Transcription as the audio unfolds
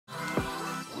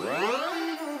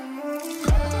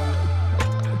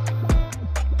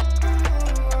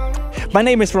My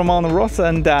name is Romano Roth,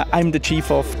 and I'm the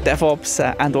Chief of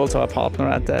DevOps and also a partner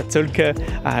at Zülke.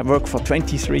 I work for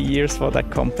 23 years for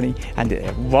that company, and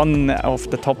one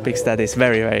of the topics that is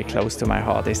very, very close to my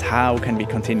heart is how can we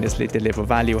continuously deliver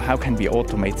value, how can we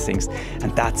automate things,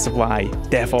 and that's why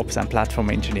DevOps and platform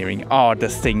engineering are the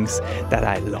things that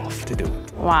I love to do.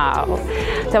 Wow.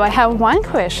 So I have one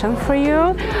question for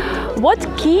you. What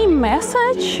key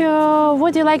message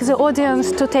would you like the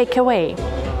audience to take away?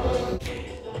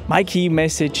 My key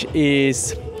message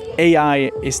is AI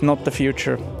is not the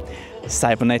future.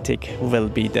 Cybernetic will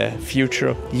be the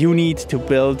future. You need to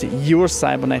build your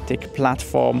Cybernetic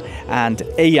platform, and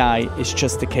AI is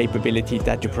just the capability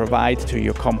that you provide to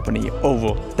your company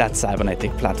over that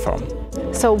Cybernetic platform.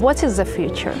 So what is the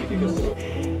future?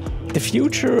 The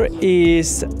future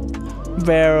is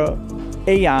where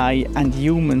AI and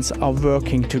humans are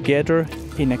working together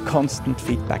in a constant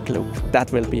feedback loop.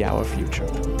 That will be our future.